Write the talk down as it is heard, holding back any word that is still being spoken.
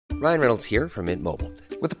Ryan Reynolds here from Mint Mobile.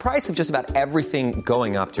 With the price of just about everything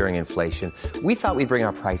going up during inflation, we thought we'd bring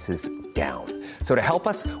our prices down. So to help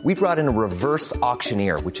us, we brought in a reverse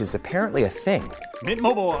auctioneer, which is apparently a thing. Mint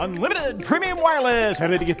Mobile Unlimited Premium Wireless. How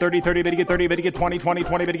to get 30, 30, bit to get 30, bit to get 20, 20,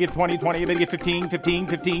 20, bit to get 20, 20, bit to get 15, 15,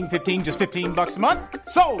 15, 15, just $15 a month?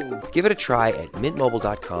 Sold! Give it a try at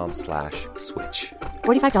mintmobile.com/switch.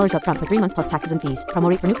 $45 up front for 3 months plus taxes and fees. Promo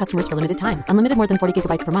rate for new customers for limited time. Unlimited more than 40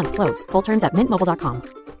 gigabytes per month. Slows full terms at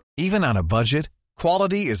mintmobile.com. Even on a budget,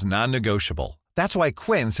 quality is non-negotiable. That's why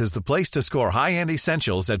Quince is the place to score high-end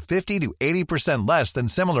essentials at 50 to 80% less than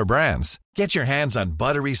similar brands. Get your hands on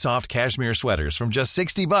buttery soft cashmere sweaters from just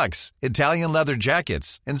 $60, Italian leather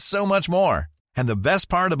jackets, and so much more. And the best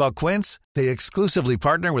part about Quince, they exclusively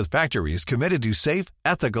partner with factories committed to safe,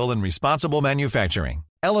 ethical, and responsible manufacturing.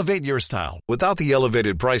 Elevate your style without the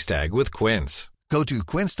elevated price tag with Quince. Go to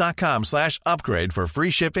quince.com/upgrade for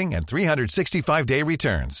free shipping and 365-day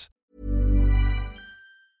returns.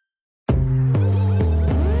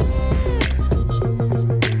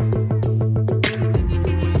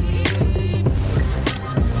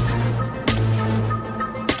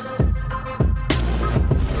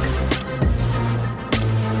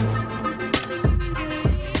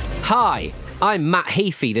 Hi, I'm Matt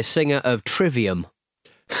Heafy, the singer of Trivium.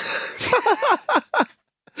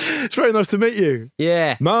 It's very nice to meet you.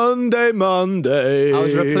 Yeah. Monday. I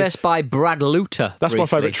was replaced by Brad Luther. That's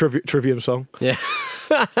briefly. my favourite Trivium song. Yeah.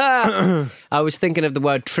 I was thinking of the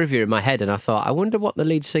word trivia in my head, and I thought, I wonder what the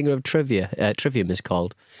lead singer of Trivium is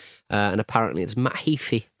called. And apparently it's Matt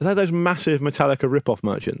Heafy. Are they those massive Metallica rip-off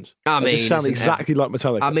merchants? I mean, they just sound exactly like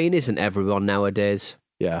Metallica. I mean, isn't everyone nowadays?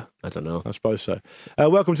 Yeah. I don't know. I suppose so.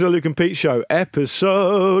 Welcome to the Luke and Pete Show,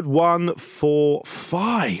 episode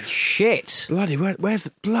 145. Shit. Bloody, where's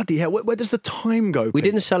the bloody hell? Where does the time go? We Pete?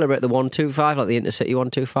 didn't celebrate the 125 like the Intercity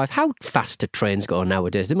 125. How fast do trains go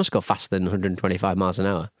nowadays? They must go faster than 125 miles an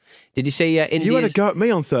hour. Did you see India's... You had a go at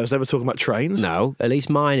me on Thursday. We're talking about trains. No, at least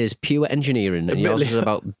mine is pure engineering, and yours is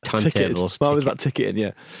about timetables. Mine was about ticketing,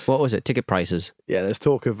 yeah. What was it? Ticket prices? Yeah, there's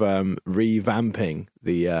talk of revamping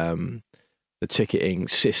the ticketing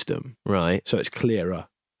system, right? So it's clearer,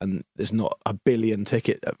 and there's not a billion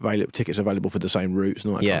tickets available for the same routes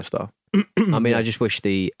and all that kind of stuff. I mean, I just wish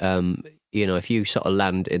if you sort of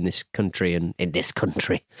land in this country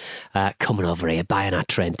coming over here, buying our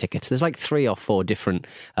train tickets, there's like 3 or 4 different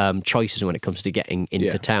choices when it comes to getting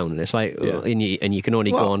into town. And it's like, and you can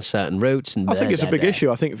only go on certain routes. And I think it's a big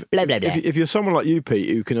issue. I think if you're someone like you, Pete,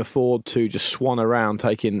 who can afford to just swan around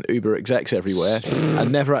taking Uber execs everywhere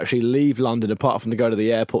and never actually leave London apart from to go to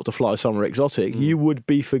the airport to fly somewhere exotic, you would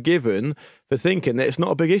be forgiven for thinking that it's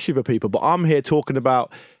not a big issue for people. But I'm here talking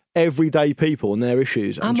about everyday people and their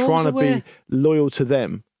issues and trying to be loyal to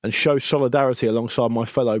them and show solidarity alongside my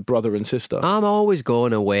fellow brother and sister. I'm always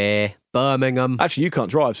going away. Birmingham. Actually, you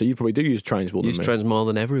can't drive, so you probably do use trains more than me. Use trains more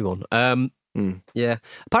than everyone. Yeah.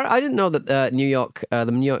 Apparently, I didn't know that the New York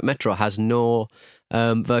Metro has no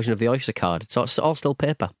version of the Oyster card. It's all still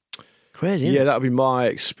paper. Crazy, isn't it? Yeah, that would be my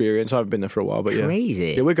experience. I haven't been there for a while, but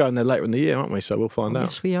Crazy. Yeah, we're going there later in the year, aren't we? So we'll find out.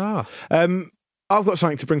 Yes, we are. I've got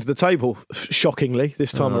something to bring to the table, shockingly,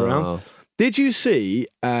 this time around. Did you see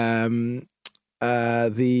there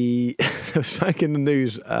was something in the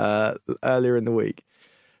news earlier in the week,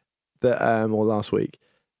 that or last week,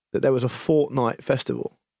 that there was a Fortnite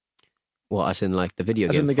festival? What, as in like the video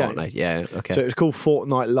game Fortnite? Yeah, okay. So it was called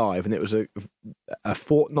Fortnite Live, and it was a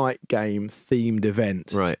Fortnite game themed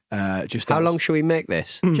event. Right. How long should we make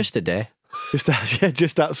this? Just a day. Just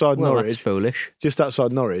outside Norwich. Well, that's foolish. Just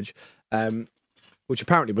outside Norwich. Which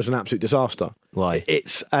apparently was an absolute disaster. Why?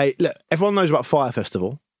 Look, everyone knows about Fire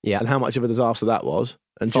Festival, and how much of a disaster that was.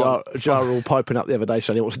 And Jar all piping up the other day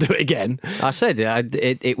saying he wants to do it again. I said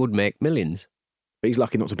it would make millions. But he's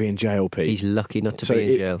lucky not to be in jail, Pete. He's lucky not to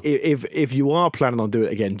be in jail. If you are planning on doing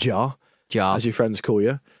it again, Jar, as your friends call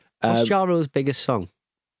you. What's Ja Rule's biggest song?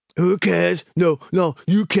 Who cares? No,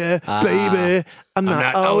 you care, baby. I'm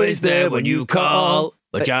not always there when you call.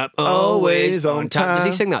 But I'm always on time. Does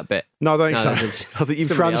he sing that bit? No, I don't think so. I think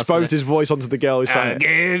you've transposed his voice onto the girl who sang it.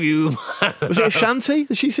 Gave you. Was it a shanty?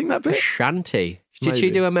 Did she sing that bit? A shanty. Did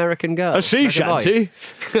she do American Girl? A sea shanty.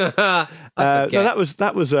 No, that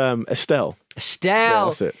was Estelle. Estelle. Yeah,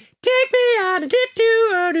 that's it. Take me out and get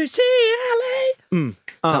to see LA.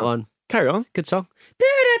 That one. Carry on. Good song.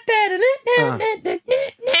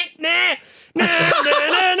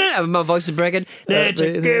 My voice is breaking.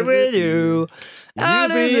 With you. You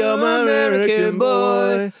be my American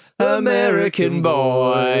boy. American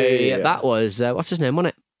boy. Yeah. That was, what's his name,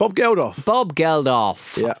 wasn't it? Bob Geldof. Bob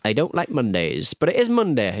Geldof. Yeah. I don't like Mondays, but it is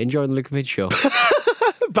Monday. Enjoy the Luke and Pete Show.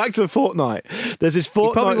 back to the Fortnite. There's this Fortnite.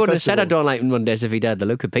 He probably wouldn't have said I festival. don't like Mondays if he did the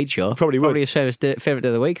Luke and Pete show. Probably would. Probably his favourite day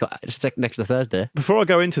of the week, next to Thursday. Before I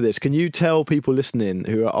go into this, can you tell people listening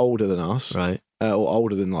who are older than us, Right. Or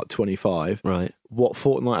older than like 25, Right. what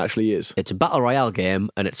Fortnite actually is? It's a battle royale game,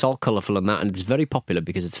 and it's all colourful and that, and it's very popular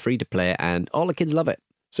because it's free to play, and all the kids love it.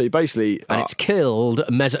 So you basically... And it's killed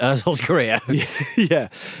Mesut Ozil's career. yeah.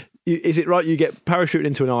 Is it right? You get parachuted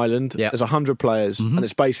into an island. Yep. There's 100 players, and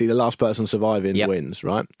it's basically the last person surviving Yep. wins,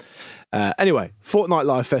 right? Anyway, Fortnite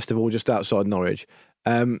Live Festival just outside Norwich.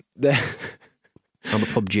 There, I'm a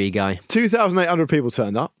PUBG guy. 2,800 people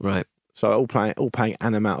turned up. Right. So all paying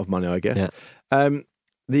an amount of money, I guess. Yeah.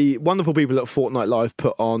 The wonderful people at Fortnite Live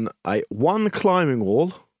put on one climbing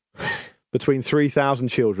wall between 3,000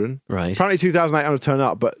 children. Right. Apparently 2,800 turned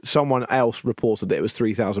up, but someone else reported that it was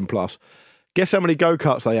 3,000 plus. Guess how many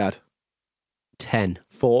go-karts they had? 10.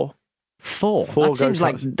 4.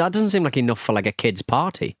 That doesn't seem like enough for like a kid's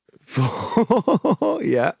party. 4.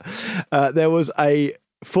 Yeah. There was a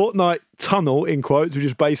Fortnite tunnel, in quotes, which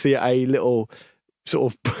is basically a little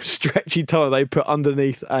sort of stretchy tunnel they put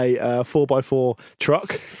underneath a 4x4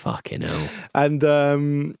 truck. Fucking hell. And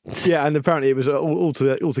and apparently it was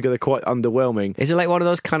altogether quite underwhelming. Is it like one of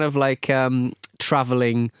those kind of like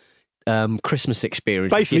travelling Christmas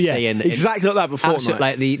experiences? Basically, you see exactly like that before.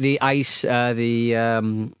 Like the ice,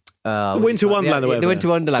 Winter Wonderland, or whatever. the Winter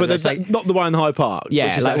Wonderland. But That's like, not the one in Hyde Park. Yeah,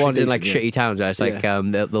 which is like actually ones in like decent, shitty towns where it's like Yeah.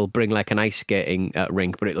 they'll bring like an ice skating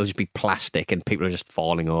rink, but it'll just be plastic and people are just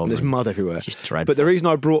falling over. There's mud everywhere. It's just dreadful. But the reason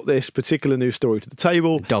I brought this particular news story to the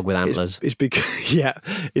table, Dog with antlers. is because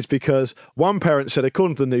it's because one parent said,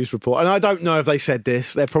 according to the news report, and I don't know if they said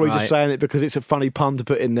this, they're probably Right. just saying it because it's a funny pun to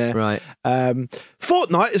put in there. Right.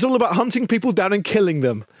 Fortnite is all about hunting people down and killing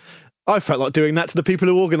them. I felt like doing that to the people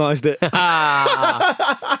who organised it.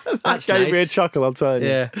 That's Gave me a nice. chuckle, I'm telling you.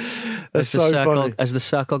 Yeah. That's so funny. As the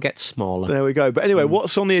circle gets smaller. There we go. But anyway,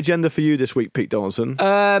 what's on the agenda for you this week, Pete Donaldson?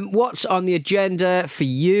 What's on the agenda for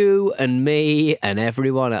you and me and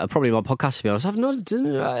everyone? Probably my podcast, to be honest.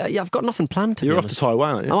 I've got nothing planned. To You're be off to honest.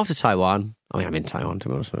 Taiwan, aren't you? I'm off to Taiwan. I mean, I'm in Taiwan, to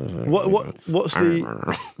be honest.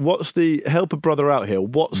 What's the help a brother out here?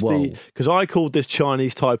 Because I called this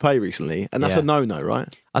Chinese Taipei recently, and that's Yeah. a no-no,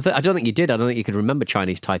 right? I don't think you did. I don't think you could remember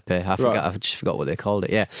Chinese Taipei. I Right. just forgot what they called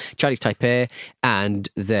it. Yeah, Chinese Taipei, and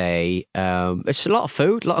they it's a lot of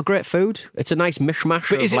food, a lot of great food. It's a nice mishmash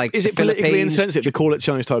But of is it, like is the it politically Philippines insensitive to call it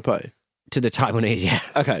Chinese Taipei? to the Taiwanese. Yeah.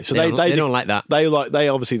 Okay, so they don't like that. They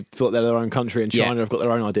obviously thought they're their own country, and Yeah. China have got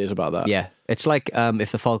their own ideas about that. Yeah, it's like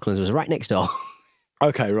if the Falklands was right next door.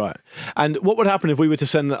 Okay, right. And what would happen if we were to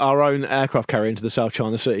send our own aircraft carrier into the South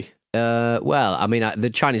China Sea? Well, I mean, the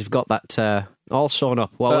Chinese have got that all sewn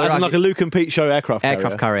up. Well, As in like a Luke and Pete show aircraft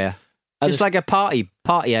carrier. And Just like a party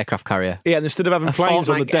aircraft carrier. Yeah, and instead of having A planes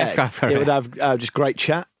on the Fortnite deck, aircraft it carrier. would have just great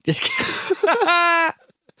chat, Just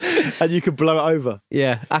and you could blow it over.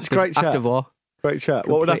 yeah, great chat. active war. Great chat.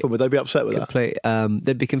 What would happen? Would they be upset with that? Complete.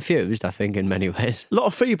 They'd be confused, I think, in many ways. A lot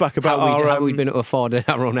of feedback about How we'd been able to afford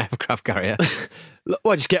our own aircraft carrier.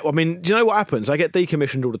 Well, do you know what happens? They get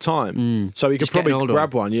decommissioned all the time. So you could Just get an probably old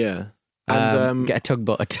grab one, yeah. And get a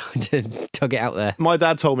tugboat to tug it out there. my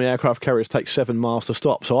dad told me aircraft carriers take 7 miles to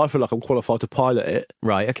stop, so I feel like I'm qualified to pilot it.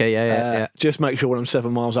 Right, okay, yeah. Just make sure when I'm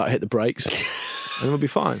 7 miles out, hit the brakes, and we'll be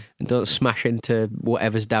fine. And don't smash into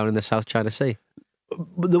whatever's down in the South China Sea.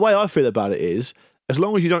 But the way I feel about it is, as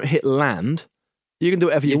long as you don't hit land, you can do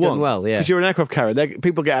whatever you You've want. done well, yeah. Because you're an aircraft carrier,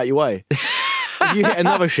 people get out of your way. If you hit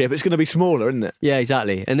another ship, it's going to be smaller, isn't it? Yeah,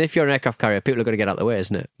 exactly. And if you're an aircraft carrier, people are going to get out of the way,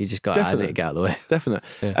 isn't it? You just got Definitely. to get out of the way. Definitely.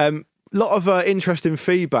 Yeah. Lot of interesting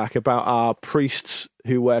feedback about our priests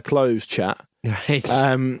who wear clothes chat. Right.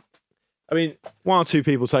 I mean, one or two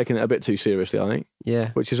people taking it a bit too seriously, I think,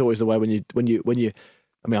 yeah. which is always the way when you.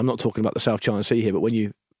 I mean, I'm not talking about the South China Sea here, but when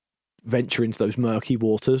you venture into those murky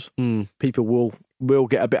waters, people will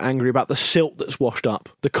get a bit angry about the silt that's washed up,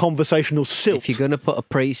 the conversational silt. If you're going to put a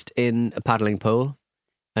priest in a paddling pool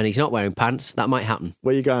and he's not wearing pants, that might happen.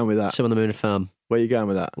 Where are you going with that? Some of them are in a firm. Where are you going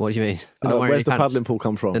with that? What do you mean? They're not wearing Where's any the pants. paddling pool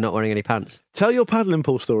come from? They're not wearing any pants. Tell your paddling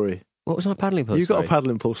pool story. What was my paddling pool You've got story? a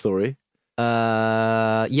paddling pool story.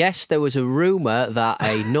 Yes, there was a rumour that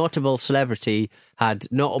a notable celebrity had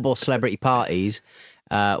notable celebrity parties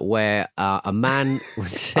where a man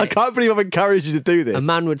would sit... I can't believe I've encouraged you to do this. A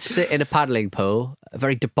man would sit in a paddling pool, a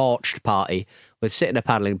very debauched party, would sit in a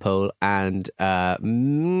paddling pool, and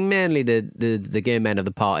mainly the gay men of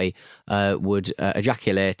the party would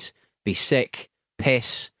ejaculate, be sick,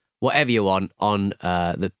 piss, whatever you want on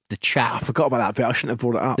the I chap. forgot about that bit. I shouldn't have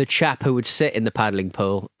brought it up. The chap who would sit in the paddling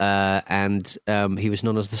pool, and he was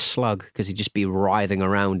known as the Slug because he'd just be writhing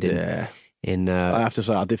around in I have to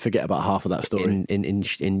say, I did forget about half of that story.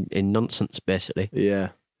 In nonsense, basically. Yeah.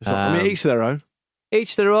 I mean, each their own.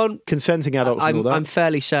 Each their own. Consenting adults and all that. I'm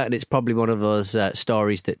fairly certain it's probably one of those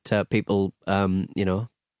stories that people,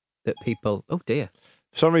 that people. Oh dear.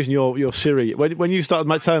 For some reason, your Siri, when you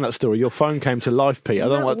started telling that story, your phone came to life, Pete.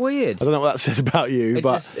 Weird? I don't know what that says about you, It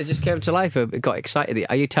just came to life. It got excited.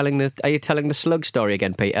 Are you telling the slug story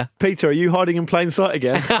again, Peter? Peter, are you hiding in plain sight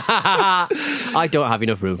again? I don't have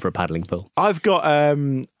enough room for a paddling pool. I've got a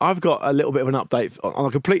little bit of an update on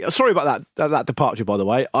a complete. Sorry about that departure, by the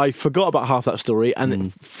way. I forgot about half that story,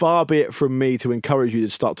 and far be it from me to encourage you to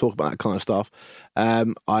start talking about that kind of stuff.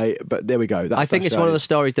 But there we go. I think it's one of the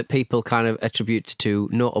stories that people kind of attribute to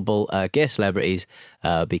notable gay celebrities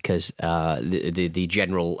because the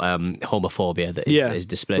general homophobia that is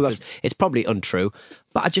displayed. Well, it's probably untrue,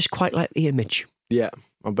 but I just quite like the image. Yeah,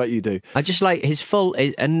 I bet you do. I just like his full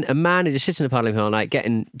and a man who just sits in the paddling pool all night,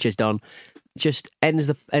 getting jizzed on, just ends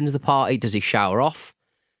the party. Does he shower off?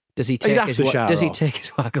 Does he take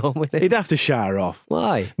his wag home with him? He'd have to shower off.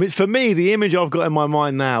 Why? I mean, for me, the image I've got in my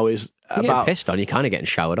mind now is you're about pissed on. You're kind of getting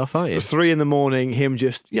showered off, aren't you? 3 a.m, him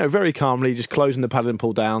just very calmly just closing the paddling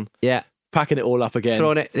pool down. Yeah. Packing it all up again.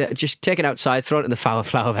 Throwing it, just take it outside, throw it in the flower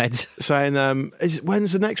beds. Saying,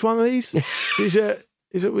 when's the next one of these? Is it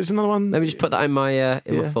another one? Let me just put that in my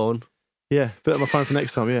phone. Yeah, put it on my phone for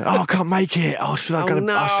next time. Yeah. Oh, I can't make it. I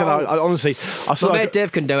honestly, my mate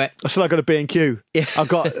Dave can do it. I still got to B&Q. Yeah. I've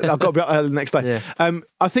got to be up early the next day. Yeah.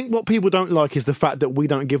 I think what people don't like is the fact that we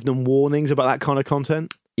don't give them warnings about that kind of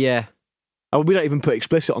content. Yeah. We don't even put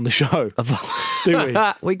explicit on the show, do we?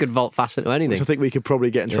 We could vault fast into anything. Which I think we could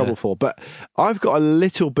probably get in trouble for. But I've got a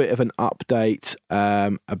little bit of an update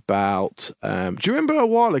about... do you remember a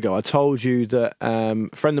while ago I told you that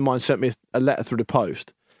a friend of mine sent me a letter through the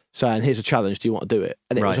post saying, here's a challenge, do you want to do it?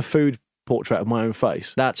 And it was a food portrait of my own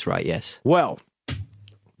face. That's right, yes. Well,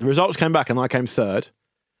 the results came back and I came third.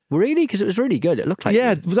 Really? Because it was really good. It looked like...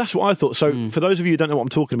 Yeah, that's what I thought. So for those of you who don't know what I'm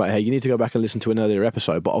talking about here, you need to go back and listen to an earlier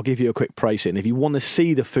episode, but I'll give you a quick praise in. If you want to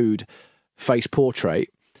see the food face portrait,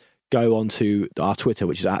 go on to our Twitter,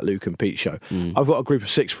 which is at Luke and Pete Show. I've got a group of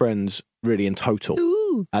 6 friends, really, in total.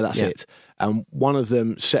 That's it. And one of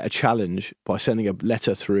them set a challenge by sending a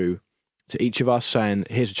letter through to each of us saying,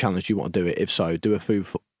 here's a challenge, do you want to do it? If so, do a food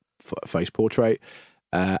face portrait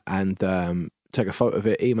and take a photo of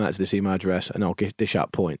it, email it to this email address, and I'll dish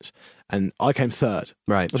out points. And I came third.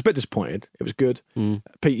 Right. I was a bit disappointed. It was good.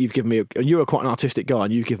 Pete, you've given me you're quite an artistic guy,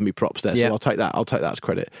 and you've given me props there, so I'll take that. I'll take that as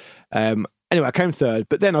credit. Anyway, I came third,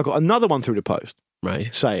 but then I got another one through the post,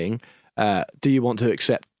 right, saying, "Do you want to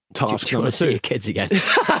accept task do you number want to 2?" See your kids again?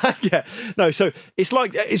 Yeah. No. So it's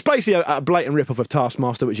basically a blatant rip-off of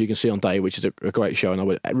Taskmaster, which you can see on Day, which is a great show, and I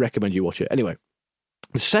would recommend you watch it. Anyway,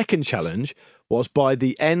 the second challenge was by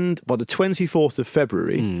the 24th of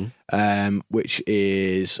February, which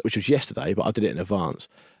was yesterday, but I did it in advance,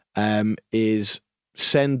 is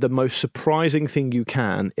send the most surprising thing you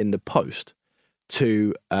can in the post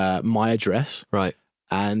to my address. Right.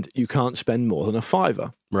 And you can't spend more than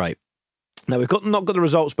 £5. Right. Now, we've not got the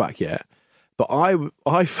results back yet, but I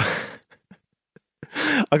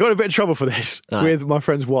got a bit of trouble for this with my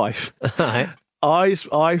friend's wife. Right.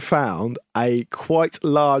 I found a quite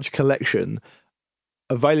large collection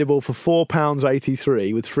available for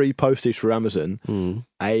 £4.83 with free postage for Amazon.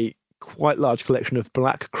 A quite large collection of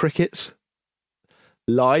black crickets,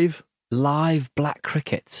 live black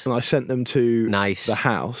crickets, and I sent them to the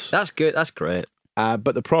house. That's good. That's great.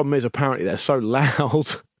 But the problem is, apparently, they're so loud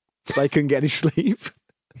they couldn't get any sleep.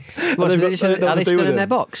 Are they still in their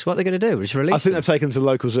box? What are they going to do? Just release? I think they've taken them to the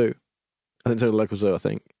local zoo. I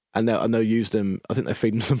think. And they'll use them. I think they're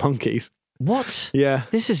feeding them to the monkeys. What? Yeah.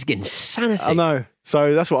 This is insanity. I know.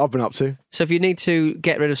 So that's what I've been up to. So if you need to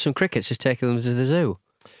get rid of some crickets, just take them to the zoo.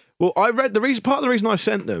 Well, I read part of the reason I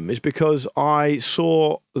sent them is because I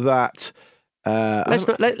saw that.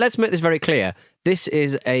 Let's make this very clear. This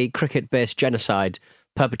is a cricket-based genocide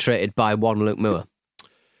perpetrated by one Luke Moore.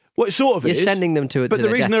 Well, it sort of is. You're sending them to it. But the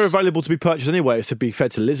reason they're available to be purchased anyway is to be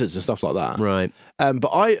fed to lizards and stuff like that. Right.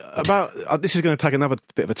 But this is going to take another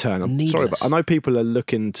bit of a turn. I'm sorry, but I know people are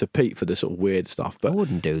looking to Pete for this sort of weird stuff. But I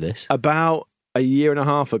wouldn't do this. About a year and a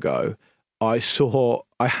half ago, I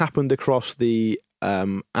happened across the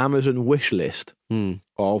Amazon wish list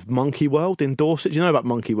of Monkey World in Dorset. Do you know about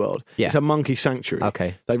Monkey World? Yeah. It's a monkey sanctuary.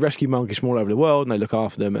 Okay. They rescue monkeys from all over the world and they look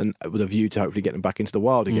after them and with a view to hopefully get them back into the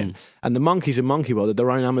wild again. And the monkeys in Monkey World are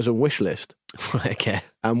their own Amazon wish list. Right, okay.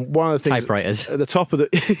 And one of the things typewriters at the top of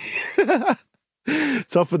the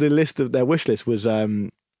top of the list of their wish list was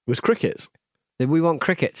crickets. We want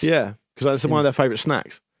crickets. Yeah, because that's one of their favourite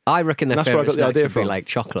snacks. I reckon their favourite snacks would be from. like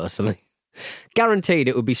chocolate or something. Guaranteed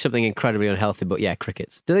it would be something incredibly unhealthy, but yeah,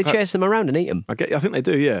 crickets. Do they chase them around and eat them? I think they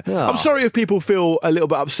do, yeah. Oh. I'm sorry if people feel a little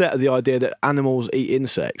bit upset at the idea that animals eat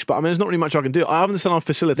insects, but I mean, there's not really much I can do. I understand I'm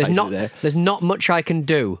facilitating there. There's not much I can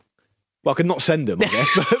do. Well, I could not send them, I guess.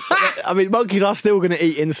 But I mean, monkeys are still going to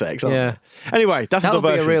eat insects, aren't they? Anyway, that's that a would be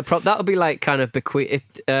diversion. a real problem. That would be like kind of bequeath.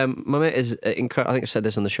 My mate is incredible. I think I've said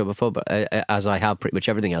this on the show before, but as I have pretty much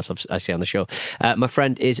everything else I say on the show, my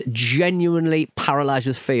friend is genuinely paralysed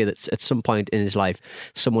with fear that at some point in his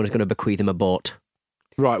life, someone is going to bequeath him a boat.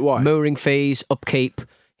 Right, why? Mooring fees, upkeep.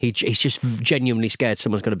 He's just genuinely scared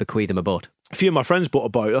someone's going to bequeath him a boat. A few of my friends bought a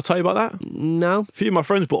boat. I'll tell you about that. No. A few of my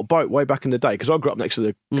friends bought a boat way back in the day because I grew up next to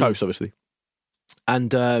the coast, obviously.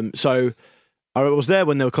 And so I was there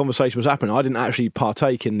when the conversation was happening. I didn't actually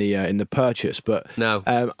partake in the purchase, but No.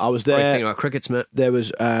 I was there. What do you think about crickets, mate? There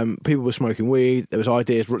was people were smoking weed. There was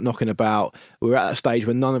ideas knocking about. We were at that stage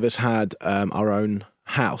when none of us had our own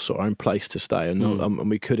house or our own place to stay, and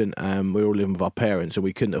we couldn't. We were all living with our parents, and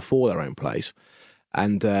we couldn't afford our own place.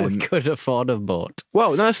 And We could afford a boat.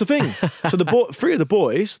 well, no, that's the thing. So three of the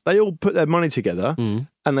boys, they all put their money together, and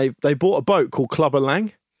they bought a boat called Clubber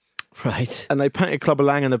Lang. Right. And they painted Clubber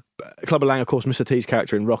Lang, and Clubber Lang, of course, Mr. T's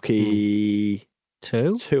character in Rocky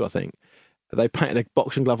 2, I think. They painted a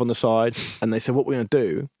boxing glove on the side, and they said, what we're going to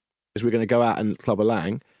do is we're going to go out and Clubber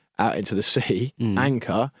Lang out into the sea,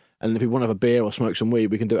 anchor, and if we want to have a beer or smoke some weed,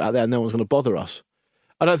 we can do it out there, and no one's going to bother us.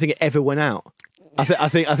 I don't think it ever went out. I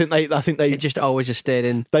think they it just always just stayed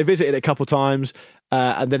in. They visited it a couple of times,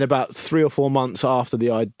 and then about 3 or 4 months after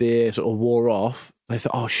the idea sort of wore off, they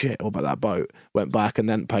thought, "Oh shit, what about that boat?" Went back and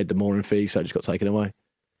then paid the mooring fee, so it just got taken away.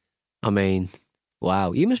 I mean,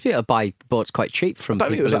 wow, you must be able to buy boats quite cheap from I don't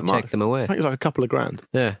think it people was who that take them away. I think it was like a couple of grand.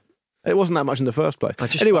 Yeah. It wasn't that much in the first place.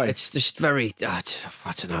 Anyway, it's just very. I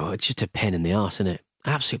don't know. It's just a pain in the arse, isn't it?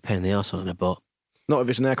 Absolute pain in the arse on a boat. Not if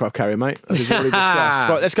it's an aircraft carrier, mate. As we've already discussed.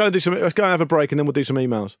 Right, let's go and have a break, and then we'll do some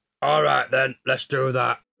emails. All right, then. Let's do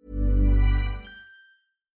that.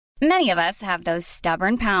 Many of us have those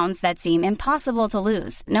stubborn pounds that seem impossible to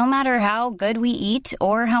lose, no matter how good we eat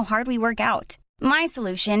or how hard we work out. My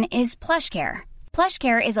solution is PlushCare.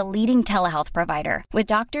 PlushCare is a leading telehealth provider with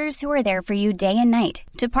doctors who are there for you day and night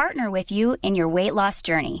to partner with you in your weight loss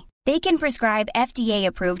journey. They can prescribe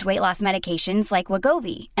FDA-approved weight loss medications like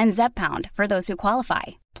Wegovy and Zepbound for those who qualify.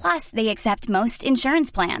 Plus, they accept most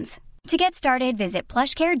insurance plans. To get started, visit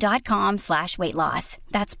plushcare.com/weightloss.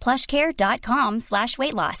 That's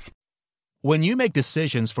plushcare.com/weightloss. When you make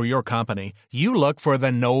decisions for your company, you look for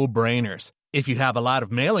the no-brainers. If you have a lot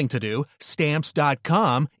of mailing to do,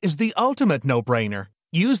 Stamps.com is the ultimate no-brainer.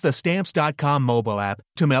 Use the Stamps.com mobile app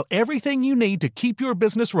to mail everything you need to keep your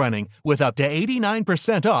business running with up to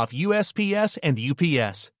 89% off USPS and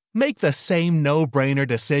UPS. Make the same no-brainer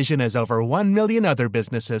decision as over 1 million other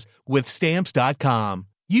businesses with Stamps.com.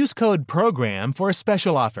 Use code PROGRAM for a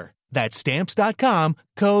special offer. That's Stamps.com,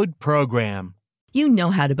 code PROGRAM. You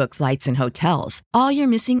know how to book flights and hotels. All you're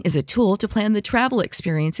missing is a tool to plan the travel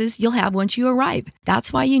experiences you'll have once you arrive.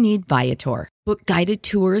 That's why you need Viator. Book guided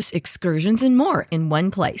tours, excursions, and more in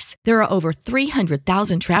one place. There are over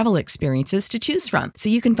 300,000 travel experiences to choose from, so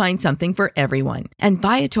you can find something for everyone. And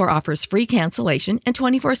Viator offers free cancellation and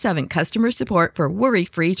 24/7 customer support for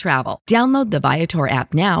worry-free travel. Download the Viator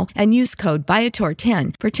app now and use code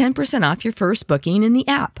Viator10 for 10% off your first booking in the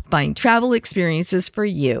app. Find travel experiences for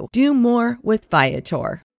you. Do more with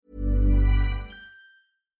Viator.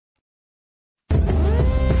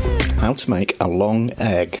 How to make a long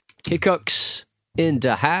egg. Hiccups in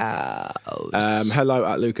the house. Hello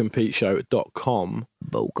at lukeandpeteshow.com.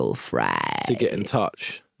 Vocal fry. To get in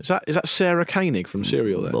touch. Is that Sarah Koenig from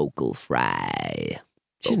Serial there? Vocal fry.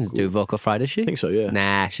 She doesn't do vocal fry, does she? I think so, yeah.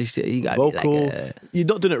 Nah, she's you got vocal. Be like you're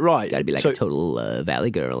not doing it right. Got to be like a total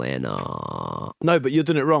Valley girl, and no, but you're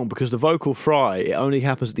doing it wrong because the vocal fry it only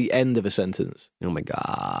happens at the end of a sentence. Oh my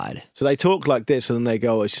god! So they talk like this, and then they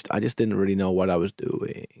go, I just didn't really know what I was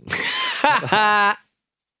doing."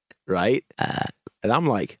 Right? And I'm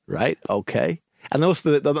like, right, okay. And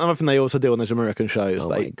also, the other thing they also do on those American shows,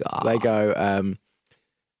 my God. They go,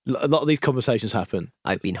 a lot of these conversations happen.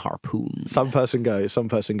 I've been harpooned. Some person goes,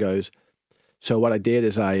 so what I did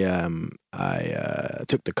is I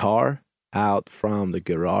took the car out from the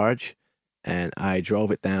garage and I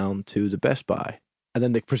drove it down to the Best Buy. And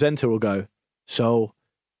then the presenter will go, so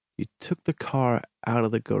you took the car out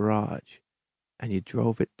of the garage and you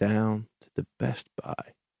drove it down to the Best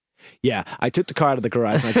Buy. Yeah, I took the car out of the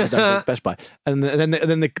garage and I drove it down to the Best Buy. And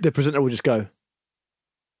then the presenter will just go,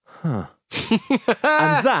 huh.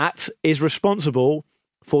 And that is responsible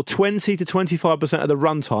for 20 to 25% of the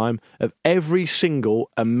runtime of every single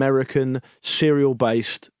American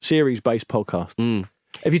series-based podcast.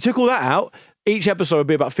 If you took all that out, each episode would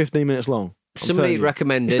be about 15 minutes long. Somebody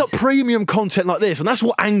recommended... It's not premium content like this, and that's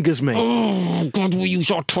what angers me. Oh, God, we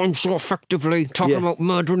use our time so effectively talking about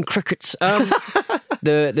murdering crickets.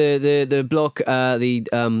 The bloke,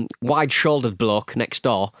 the wide-shouldered bloke next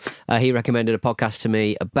door, he recommended a podcast to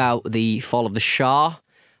me about the fall of the Shah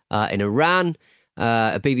in Iran.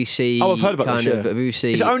 A BBC. Oh, I've heard about this. A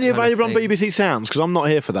BBC. Is it only available on BBC Sounds? Because I'm not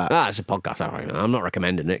here for that. It's a podcast. I'm not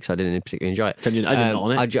recommending it because I didn't particularly enjoy it. I didn't know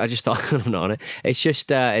on it. I just thought I'm not on it. It's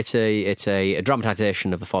just it's a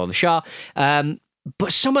dramatisation of the fall of the Shah.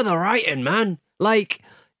 But some of the writing, man, like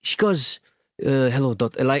she goes, "Hello,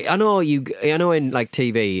 doctor." Like I know in like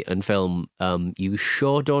TV and film, you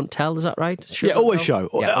show don't tell. Is that right? Show always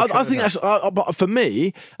show. Yeah, I think that's. But for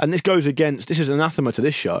me, and this goes against. This is anathema to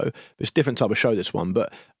this show. It's a different type of show. This one,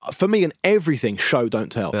 but for me, in everything, show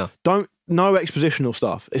don't tell. Yeah. No expositional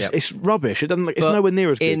stuff. It's rubbish. It doesn't. It's nowhere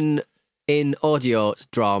near as good. In audio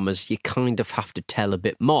dramas, you kind of have to tell a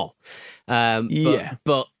bit more.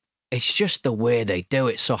 But it's just the way they do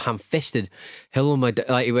it, so ham-fisted. Hello,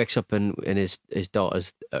 like he wakes up and his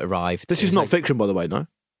daughter's arrived. This is not fiction, by the way, no?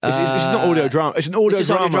 It's not audio drama. It's an audio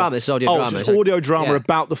drama. It's audio drama. It's audio drama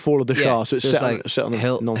about the fall of the Shah, so it's set on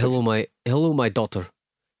hello, my daughter.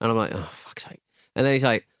 And I'm like, oh, fuck's sake. And then he's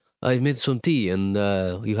like, I made some tea and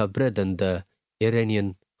you have bread and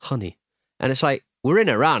Iranian honey. And it's like, we're in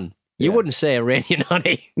Iran. You wouldn't say Iranian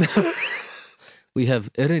honey. We have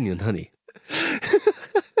Iranian honey.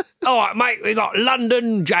 Oh, mate, we got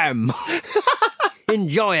London jam.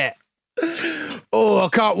 Enjoy it. Oh, I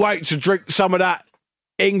can't wait to drink some of that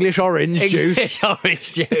English orange juice. English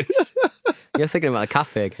orange juice. You're thinking about a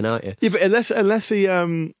cafe again, aren't you? Yeah, but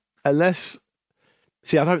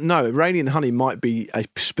see, I don't know. Iranian honey might be a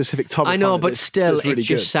specific type of honey. I know, but still, really it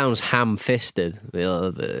just sounds ham-fisted.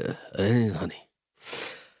 Iranian honey.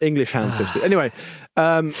 English ham-fisted. Anyway,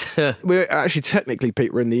 we're actually technically,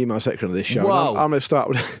 Pete, we're in the email section of this show. I'm going to start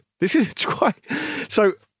with... This is quite...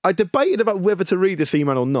 So, I debated about whether to read this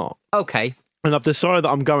email or not. Okay. And I've decided that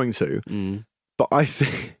I'm going to. But I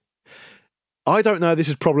think... I don't know, this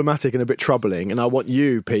is problematic and a bit troubling, and I want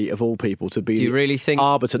you, Pete, of all people, to be Do you really think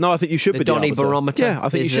arbiter. No, I think you should be the Donny arbiter. Barometer I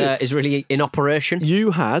think you should. Is really in operation?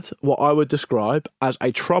 You had what I would describe as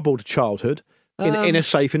a troubled childhood in a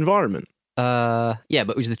safe environment. Yeah,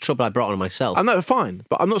 but it was the trouble I brought on myself. I know, fine,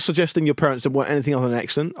 but I'm not suggesting your parents didn't want anything other than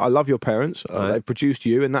excellent. I love your parents. They've produced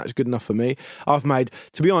you, and that's good enough for me. I've made,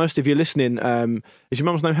 to be honest, if you're listening, is your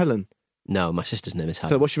mum's name Helen? No, my sister's name is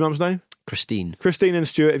Helen. So what's your mum's name? Christine. Christine and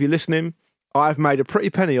Stuart, if you're listening, I've made a pretty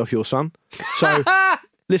penny off your son. So,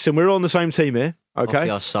 listen, we're all on the same team here, okay? Off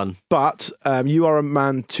your son. But you are a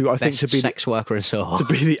man to be sex worker and so on. To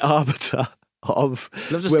be the arbiter of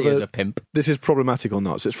love to see you as a pimp. This is problematic or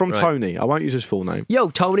not. So it's from Tony. I won't use his full name.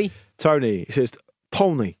 Yo, Tony. Tony.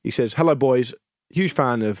 He says, hello, boys. Huge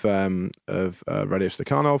fan of Radio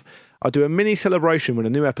Stakhanov. I do a mini celebration when a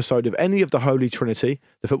new episode of any of the Holy Trinity,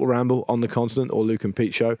 the Football Ramble, On the Continent, or Luke and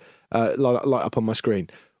Pete show, light up on my screen.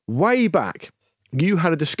 Way back, you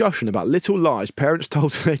had a discussion about little lies parents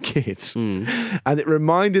told to their kids, and it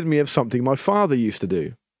reminded me of something my father used to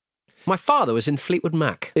do. My father was in Fleetwood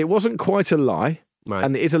Mac. It wasn't quite a lie,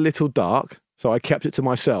 and it is a little dark, so I kept it to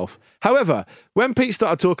myself. However, when Pete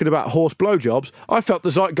started talking about horse blowjobs, I felt the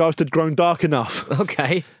zeitgeist had grown dark enough.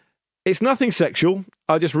 Okay. It's nothing sexual.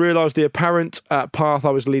 I just realised the apparent path I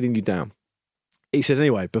was leading you down. He says,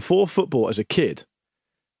 anyway, before football as a kid,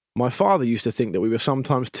 my father used to think that we were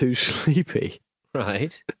sometimes too sleepy.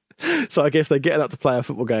 Right. So I guess they're getting up to play a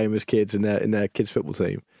football game as kids in their kids' football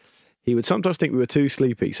team. He would sometimes think we were too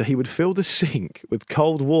sleepy, so he would fill the sink with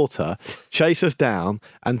cold water, chase us down,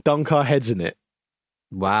 and dunk our heads in it.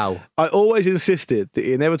 Wow. I always insisted that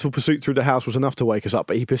the inevitable pursuit through the house was enough to wake us up,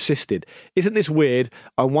 but he persisted. Isn't this weird?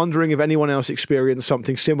 I'm wondering if anyone else experienced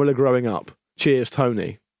something similar growing up. Cheers,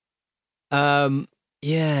 Tony.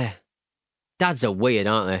 Yeah. Dads are weird,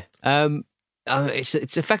 aren't they?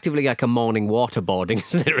 It's effectively like a morning waterboarding,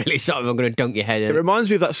 isn't it, really? Sort of, I'm going to dunk your head in. It reminds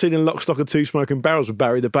me of that scene in Lock, Stock and Two Smoking Barrels with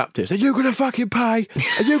Barry the Baptist. Are you going to fucking pay?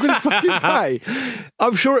 Are you going to fucking pay?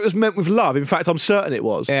 I'm sure it was meant with love. In fact, I'm certain it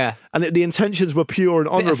was. Yeah. And the intentions were pure and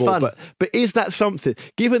honourable. But is that something,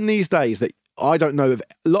 given these days that I don't know if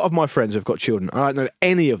a lot of my friends have got children, I don't know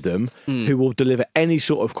any of them who will deliver any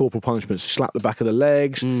sort of corporal punishments, slap the back of the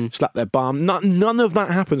legs, slap their bum. None of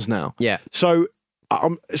that happens now. Yeah. So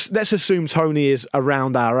let's assume Tony is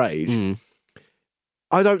around our age.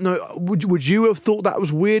 I don't know. Would you have thought that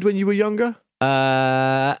was weird when you were younger?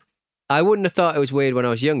 I wouldn't have thought it was weird when I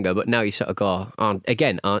was younger, but now you sort of go, aren't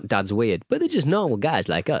dads weird? But they're just normal guys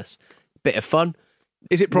like us. Bit of fun.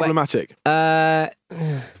 Is it problematic? Probably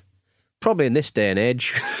in this day and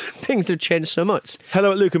age, things have changed so much.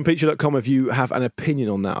 Hello at lukeandpeacher.com if you have an opinion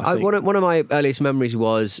on that. I think. One of my earliest memories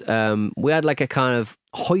was we had like a kind of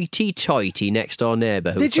hoity-toity next door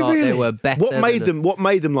neighbour who Did you thought really? they were better. What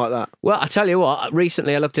made them like that? Well, I tell you what.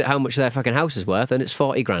 Recently, I looked at how much their fucking house is worth, and it's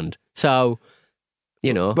 40 grand. So,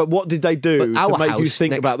 you know. But what did they do to make you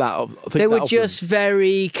think about that? They were just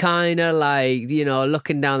very kind of like, you know,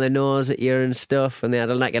 looking down their nose at you and stuff, and they had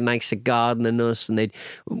like a nicer garden than us, and they'd,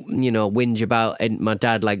 you know, whinge about my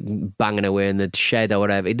dad like banging away in the shed or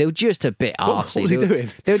whatever. They were just a bit arsey. What was he doing?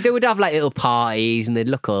 They would have like little parties, and they'd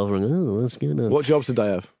look over and what's going on? What jobs did they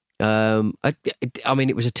have? I mean,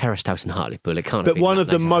 it was a terraced house in Hartlepool. It can't. But one of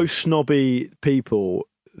the nice most snobby people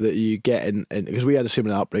that you get in because we had a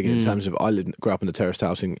similar upbringing in terms of grew up in a terraced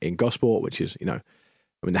house in Gosport, which is, you know,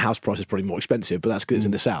 I mean, the house price is probably more expensive, but that's because it's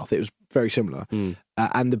in the south. It was very similar.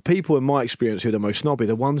 And the people in my experience who are the most snobby,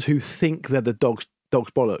 the ones who think they're the dog's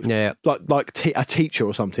bollocks, like a teacher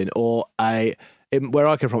or something, or where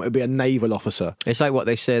I come from, it'd be a naval officer. It's like what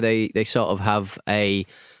they say. They sort of have a.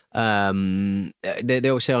 They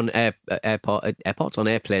always say on airports on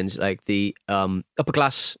airplanes, like the upper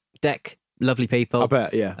class deck. Lovely people. I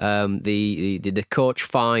bet, yeah. The coach,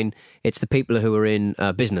 fine. It's the people who are in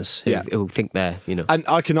business who think they're, you know. And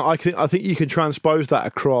I think you can transpose that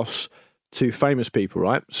across to famous people,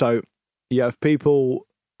 right? So you have people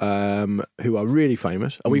who are really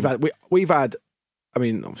famous, and we've had. I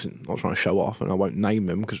mean, obviously, I'm not trying to show off, and I won't name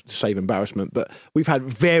them because to save embarrassment. But we've had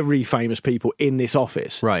very famous people in this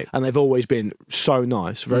office, right? And they've always been so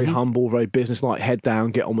nice, very humble, very businesslike, head down,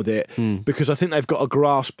 get on with it. Because I think they've got a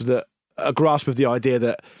grasp of the idea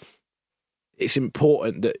that it's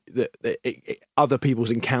important that other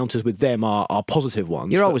people's encounters with them are positive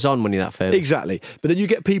ones. You're always on when you're that famous. Exactly. But then you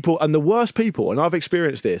get people, and the worst people, and I've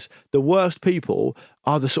experienced this, the worst people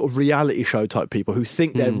are the sort of reality show type people who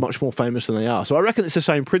think they're much more famous than they are. So I reckon it's the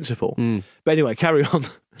same principle. But anyway, carry on.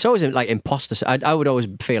 It's always like imposter. I would always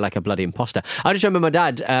feel like a bloody imposter. I just remember my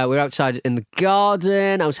dad, we were outside in the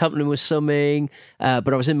garden, I was helping him with something,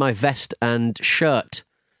 but I was in my vest and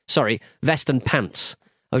pants.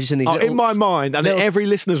 I was just in these in my mind, and in every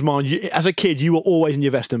listener's mind, as a kid, you were always in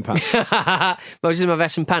your vest and pants. But I was in my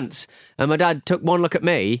vest and pants, and my dad took one look at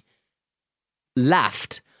me,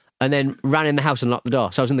 laughed, and then ran in the house and locked the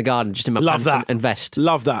door. So I was in the garden just in my pants and vest.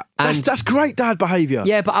 Love that. That's great dad behaviour.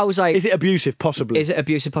 Yeah, but I was like... Is it abusive? Possibly.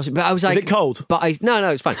 But I was like... Is it cold?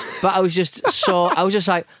 No, it's fine. But I was just I was just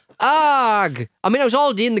like... Arg! I mean, I was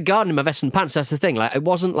already in the garden in my vest and pants, that's the thing. Like, it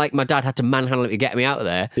wasn't like my dad had to manhandle it to get me out of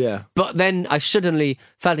there. Yeah. But then I suddenly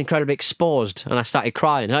felt incredibly exposed and I started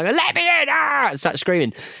crying. I go, let me in! And started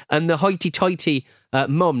screaming. And the hoity-toity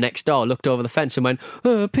mum next door looked over the fence and went,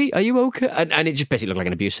 Pete, are you okay? And it just basically looked like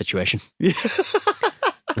an abuse situation. Yeah.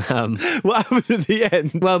 What happened at the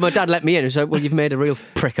end? Well, my dad let me in. He was like, well, you've made a real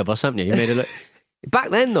prick of us, haven't you? You made a look...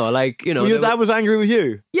 Back then, though, like, you know... Your dad was angry with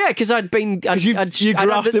you? Yeah, because you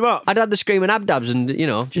grasped him up? I'd had the screaming abdabs and, you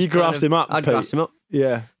know... You grasped him up, I'd Pete. grasped him up.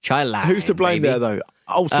 Yeah. Child line, who's to blame there, though?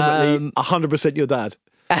 Ultimately, 100% your dad.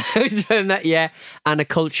 Who's to blame that, yeah. And a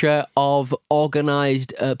culture of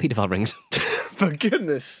organised paedophile rings. For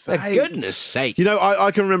goodness sake. For goodness sake. You know, I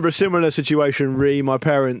can remember a similar situation, my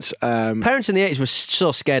parents... Parents in the 80s were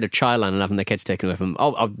so scared of childline and having their kids taken away from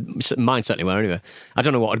them. Mine certainly were, anyway. I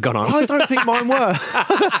don't know what had gone on. I don't think mine were.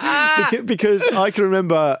 Because I can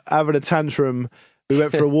remember having a tantrum. We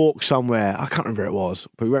went for a walk somewhere. I can't remember where it was.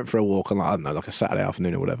 But we went for a walk on, I don't know, like a Saturday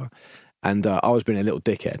afternoon or whatever. And I was being a little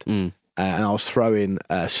dickhead. And I was throwing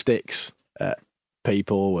sticks at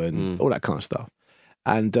people and all that kind of stuff.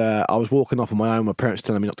 And I was walking off on my own. My parents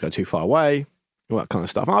telling me not to go too far away, all that kind of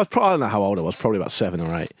stuff. And I don't know how old I was, probably about 7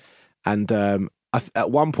 or 8. And at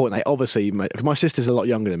one point, they obviously... my sister's a lot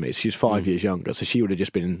younger than me. She's 5 years younger, so she would have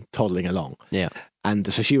just been toddling along. Yeah.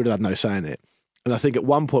 And so she would have had no say in it. And I think at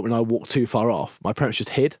one point when I walked too far off, my parents just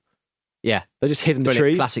hid. Yeah. They just hid in the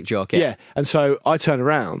trees. Classic joke, yeah. Yeah. And so I turned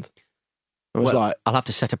around. I was like... I'll have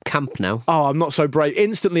to set up camp now. Oh, I'm not so brave.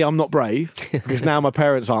 Instantly, I'm not brave because now my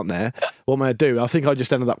parents aren't there. What am I going to do? I think I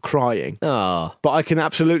just ended up crying. Oh. But I can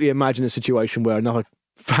absolutely imagine a situation where another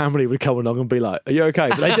family would come along and be like, are you okay?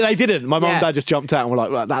 But they didn't. My mum and dad just jumped out and were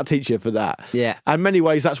like, well, that'll teach you for that. Yeah. And in many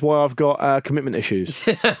ways, that's why I've got commitment issues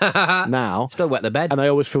now. Still wet the bed. And I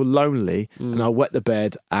always feel lonely and I wet the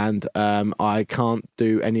bed and I can't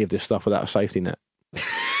do any of this stuff without a safety net.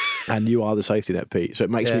 And you are the safety net, Pete. So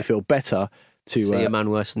it makes me feel better to see a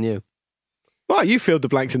man worse than you. Well, you filled the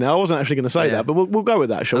blanks in there. I wasn't actually going to say that, but we'll go with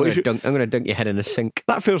that, shall we? I'm going to dunk your head in a sink.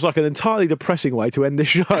 That feels like an entirely depressing way to end this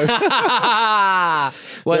show. Well,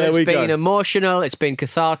 it's been emotional. It's been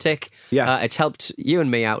cathartic. Yeah. It's helped you and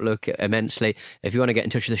me outlook immensely. If you want to get in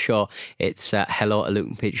touch with the show, it's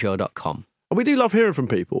hello@lukeandpeteshow.com. We do love hearing from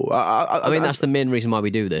people. I mean, that's the main reason why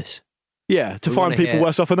we do this. Yeah, to find people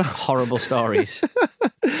worse off than us. Horrible stories.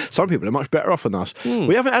 Some people are much better off than us.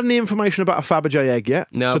 We haven't had any information about a Fabergé egg yet.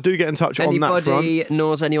 No. So do get in touch on that front. Anybody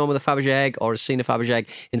knows anyone with a Fabergé egg or has seen a Fabergé egg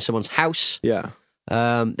in someone's house? Yeah.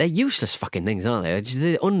 They're useless fucking things, aren't they?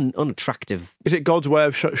 They're unattractive. Is it God's way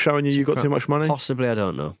of showing you got too much money? Possibly, I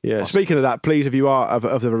don't know. Yeah. Possibly. Speaking of that, please, if you are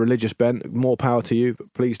of the religious bent, more power to you.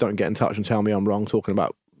 But please don't get in touch and tell me I'm wrong talking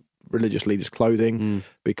about religious leaders' clothing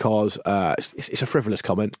because it's a frivolous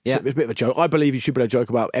comment. Yeah. It's a bit of a joke. I believe you should be able to joke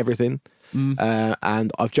about everything,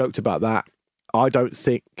 and I've joked about that. I don't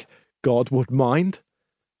think God would mind.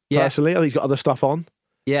 Personally, I think he's got other stuff on.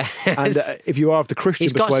 Yeah, and if you are of the Christian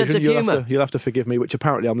he's got a sense persuasion, of you'll have to forgive me, which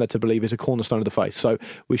apparently I'm led to believe is a cornerstone of the faith. So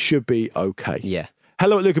we should be okay. Yeah.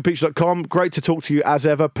 Hello@lukeandpeteshow.com. Great to talk to you as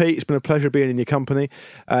ever, Pete. It's been a pleasure being in your company.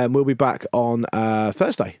 We'll be back on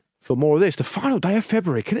Thursday for more of this. The final day of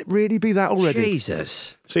February. Can it really be that already?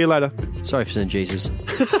 Jesus. See you later. Sorry for saying Jesus.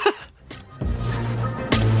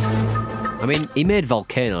 I mean, he made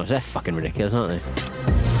volcanoes. They're fucking ridiculous, aren't they?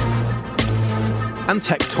 And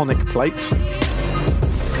tectonic plates.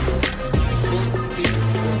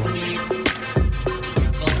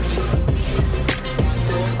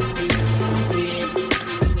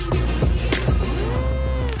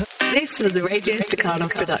 This was a Radio Staccato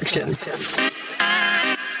production.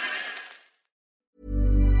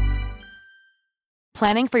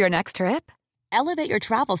 Planning for your next trip? Elevate your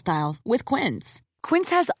travel style with Quince. Quince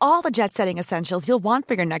has all the jet-setting essentials you'll want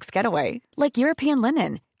for your next getaway, like European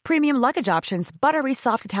linen, premium luggage options, buttery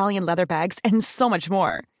soft Italian leather bags, and so much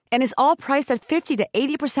more. And is all priced at 50 to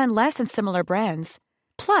 80% less than similar brands.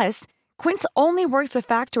 Plus, Quince only works with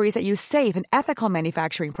factories that use safe and ethical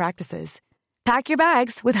manufacturing practices. Pack your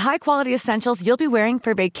bags with high-quality essentials you'll be wearing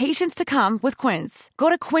for vacations to come with Quince. Go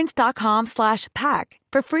to quince.com/pack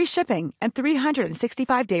for free shipping and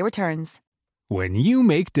 365-day returns. When you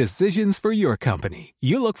make decisions for your company,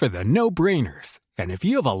 you look for the no-brainers. And if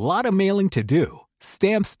you have a lot of mailing to do,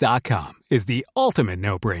 Stamps.com is the ultimate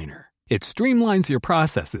no-brainer. It streamlines your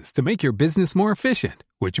processes to make your business more efficient,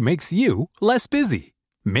 which makes you less busy.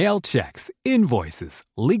 Mail checks, invoices,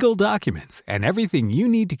 legal documents, and everything you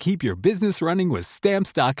need to keep your business running with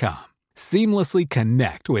Stamps.com. Seamlessly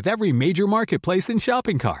connect with every major marketplace and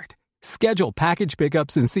shopping cart. Schedule package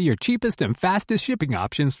pickups and see your cheapest and fastest shipping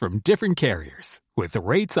options from different carriers, with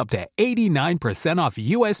rates up to 89% off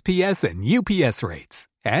USPS and UPS rates.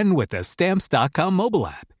 And with the Stamps.com mobile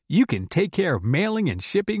app, you can take care of mailing and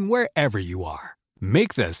shipping wherever you are.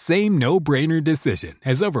 Make the same no-brainer decision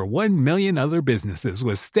as over 1 million other businesses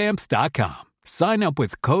with Stamps.com. Sign up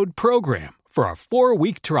with code PROGRAM for a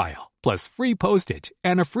 4-week trial, plus free postage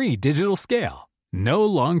and a free digital scale. No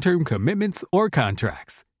long-term commitments or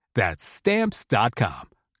contracts. That's Stamps.com.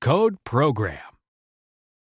 Code PROGRAM.